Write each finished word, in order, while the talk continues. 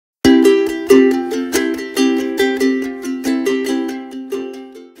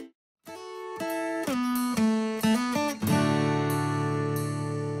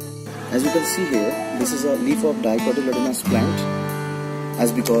see here, this is a leaf of dicotyledonous plant,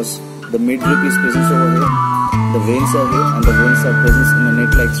 as because the midrib is present over here, the veins are here, and the veins are present in a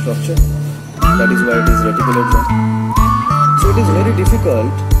net-like structure. That is why it is reticulate one. So it is very difficult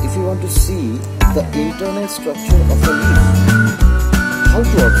if you want to see the internal structure of a leaf, how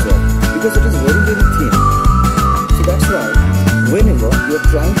to observe, because it is very thin. So that's why whenever you are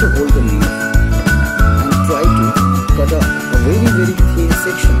trying to hold the leaf and try to cut a very thin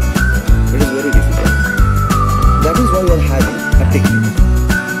section, it is very difficult. That is why we are having a technique.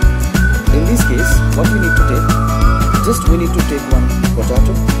 In this case, what we need to take, we need to take one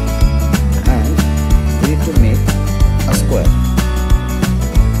potato and we need to make a square.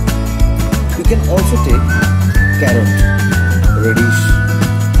 You can also take carrot, radish,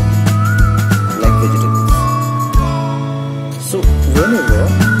 like vegetables. So whenever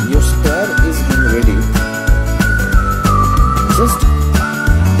your square is being ready,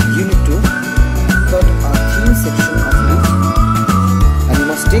 you need to cut a thin section of leaf, and you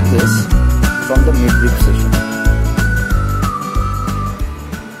must take this from the midrib section.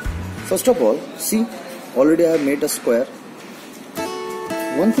 First of all, see, already I have made a square.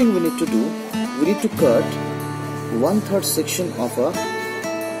 One thing we need to do, we need to cut 1/3 section of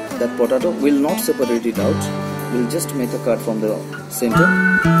that potato. We will not separate it out. We will just make a cut from the center,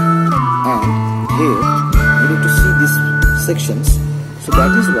 and here we need to see these sections. So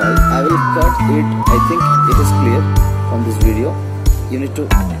that is why I will cut it. I think it is clear from this video. You need to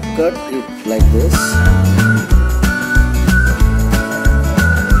cut it like this.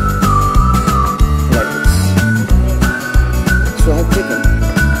 Like this. So I have taken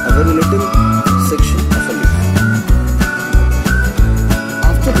a very little section of a leaf.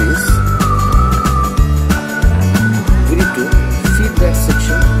 After this, we need to feed that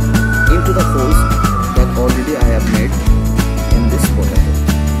section into the holes that already I have made in this potato.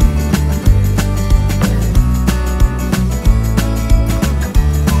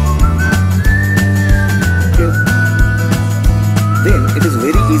 Okay. Then it is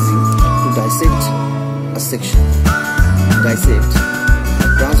very easy to dissect a section. Dissect a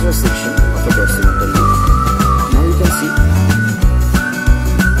transverse section of a dorsal leaf. Now you can see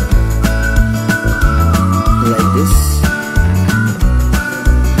like this.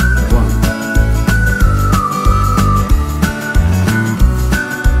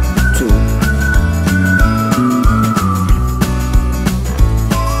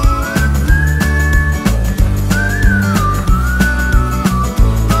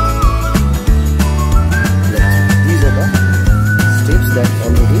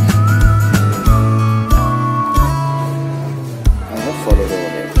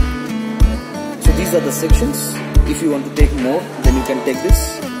 These are the sections. If you want to take more, then you can take this.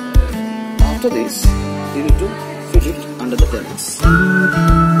 After this, you need to fit it under the tennis.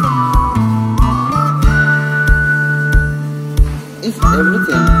 If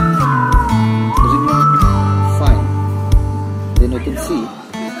everything remains fine, then you can see.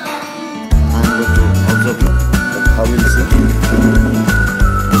 I am going to observe you how you will see.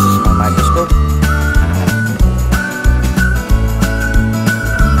 This is my microscope.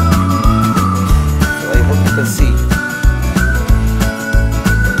 You can see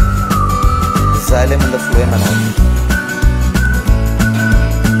the xylem and the phloem and all.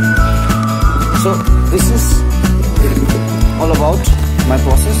 So this is all about my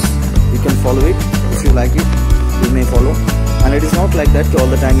process. You can follow it. If you like it, you may follow. And it is not like that all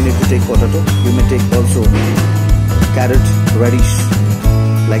the time you need to take potato. You may take also carrot, radish,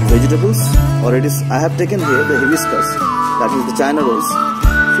 like vegetables. Or it is, I have taken here the hibiscus, that is the China rose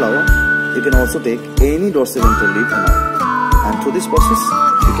flower. You can also take any dorsal-ventral leaf and through this process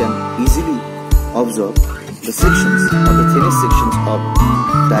you can easily observe the sections or the thinnest sections of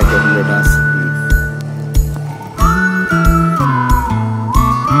dicotyledonous